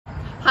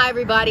Hi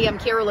everybody, I'm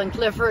Carolyn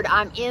Clifford.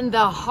 I'm in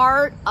the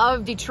heart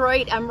of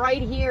Detroit. I'm right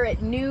here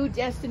at New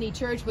Destiny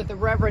Church with the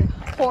Reverend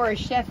Horace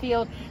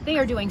Sheffield. They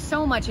are doing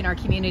so much in our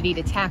community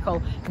to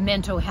tackle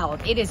mental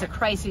health. It is a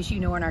crisis, you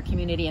know, in our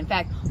community. In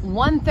fact,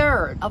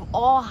 1/3 of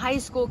all high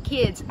school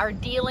kids are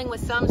dealing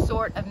with some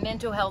sort of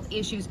mental health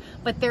issues,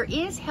 but there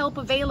is help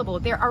available.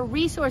 There are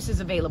resources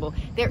available.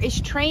 There is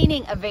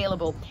training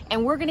available.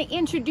 And we're going to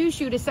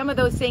introduce you to some of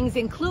those things,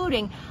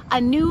 including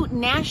a new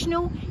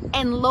national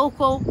and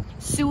local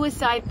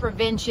suicide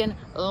prevention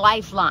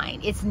lifeline.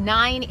 It's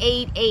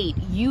 988.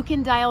 You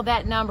can dial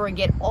that number and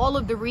get all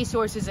of the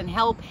resources and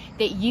help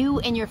that you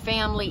and your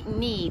family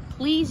need.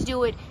 Please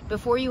do it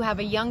before you have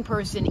a young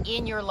person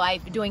in your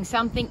life doing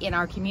something in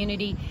our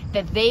community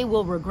that they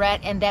will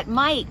regret and that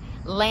might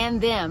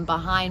land them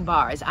behind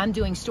bars. I'm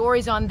doing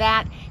stories on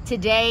that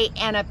today,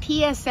 and a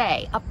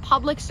PSA, a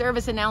public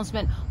service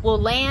announcement, will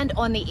land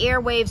on the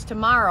airwaves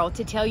tomorrow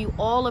to tell you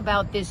all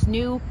about this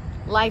new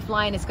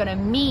lifeline. It's going to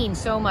mean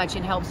so much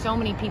and help so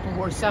many people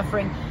who are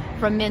suffering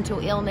from mental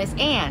illness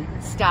and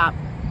stop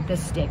the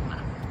stigma.